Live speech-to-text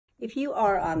If you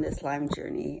are on this Lyme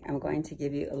journey, I'm going to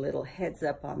give you a little heads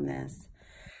up on this.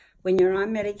 When you're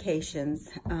on medications,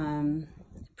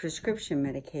 prescription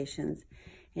medications,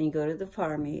 and you go to the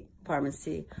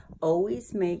pharmacy,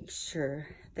 always make sure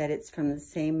that it's from the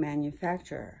same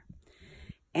manufacturer.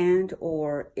 And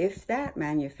or if that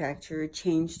manufacturer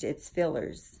changed its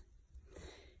fillers.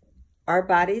 Our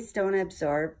bodies don't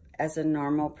absorb as a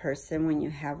normal person when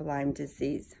you have Lyme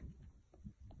disease.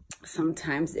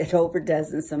 Sometimes it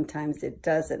overdoes and sometimes it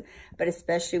doesn't. But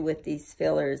especially with these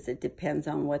fillers, it depends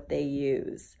on what they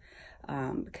use.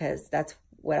 Because that's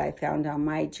what I found on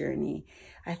my journey.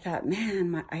 I thought,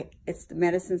 man, the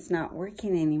medicine's not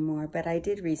working anymore. But I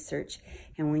did research.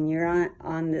 And when you're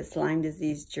on this Lyme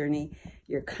disease journey,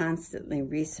 you're constantly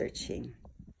researching,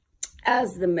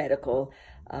 as the medical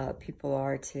people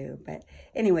are too. But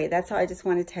anyway, that's all I just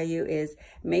want to tell you is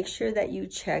make sure that you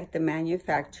check the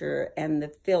manufacturer and the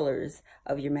fillers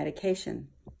of your medication.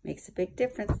 Makes a big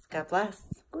difference. God bless.